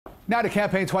Now to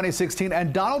campaign 2016,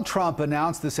 and Donald Trump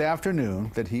announced this afternoon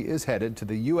that he is headed to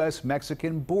the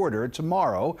U.S.-Mexican border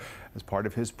tomorrow as part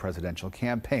of his presidential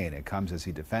campaign. It comes as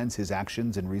he defends his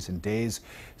actions in recent days,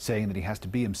 saying that he has to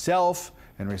be himself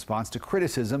in response to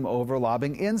criticism over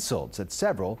lobbing insults at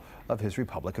several of his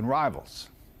Republican rivals.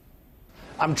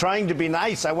 I'm trying to be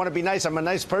nice. I want to be nice. I'm a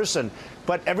nice person.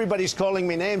 But everybody's calling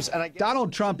me names. And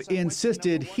Donald Trump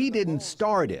insisted he didn't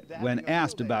start it when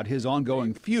asked about his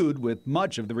ongoing feud with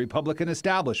much of the Republican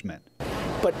establishment.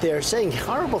 But they're saying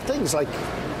horrible things like,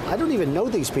 I don't even know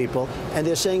these people, and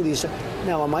they're saying these.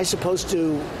 Now, am I supposed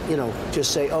to,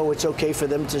 just say, oh, it's okay for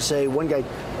them to say, one guy,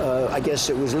 I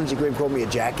guess it was Lindsey Graham, called me a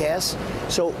jackass.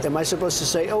 So am I supposed to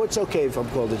say, oh, it's okay if I'm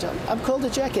called a jackass? I'm called a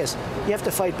jackass. You have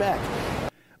to fight back.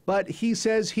 But he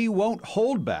says he won't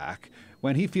hold back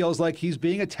when he feels like he's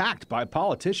being attacked by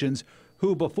politicians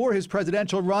who, before his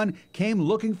presidential run, came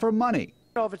looking for money.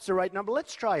 I don't know if it's the right number.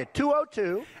 Let's try it.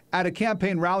 202. At a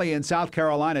campaign rally in South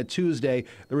Carolina Tuesday,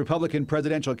 the Republican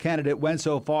presidential candidate went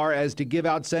so far as to give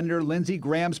out Senator Lindsey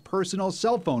Graham's personal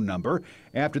cell phone number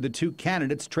after the two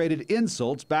candidates traded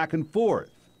insults back and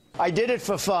forth. I did it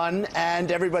for fun,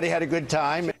 and everybody had a good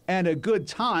time. And a good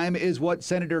time is what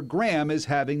Senator Graham is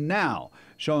having now,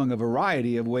 showing a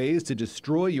variety of ways to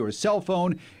destroy your cell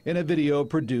phone in a video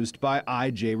produced by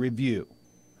IJ Review.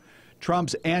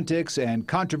 Trump's antics and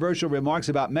controversial remarks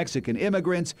about Mexican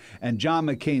immigrants and John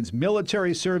McCain's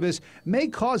military service may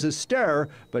cause a stir,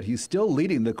 but he's still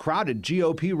leading the crowded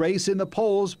GOP race in the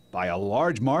polls by a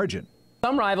large margin.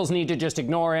 Some rivals need to just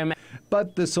ignore him.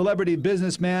 But the celebrity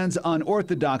businessman's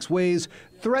unorthodox ways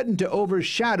threaten to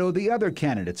overshadow the other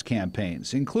candidates'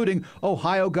 campaigns, including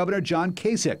Ohio Governor John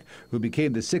Kasich, who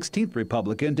became the 16th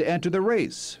Republican to enter the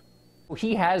race.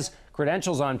 He has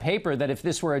credentials on paper that if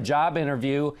this were a job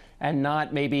interview and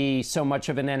not maybe so much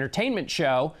of an entertainment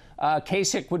show,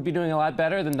 Kasich would be doing a lot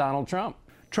better than Donald Trump.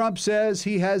 Trump says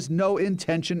he has no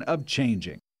intention of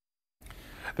changing.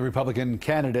 The Republican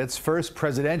candidate's first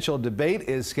presidential debate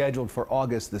is scheduled for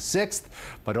August the 6th,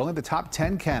 but only the top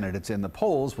 10 candidates in the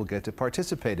polls will get to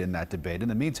participate in that debate. In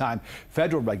the meantime,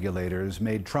 federal regulators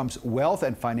made Trump's wealth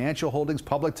and financial holdings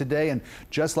public today, and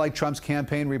just like Trump's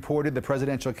campaign reported, the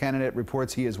presidential candidate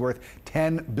reports he is worth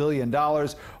 $10 billion,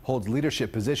 holds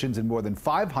leadership positions in more than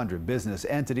 500 business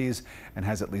entities, and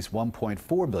has at least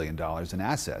 $1.4 billion in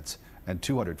assets and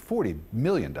 $240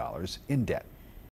 million in debt.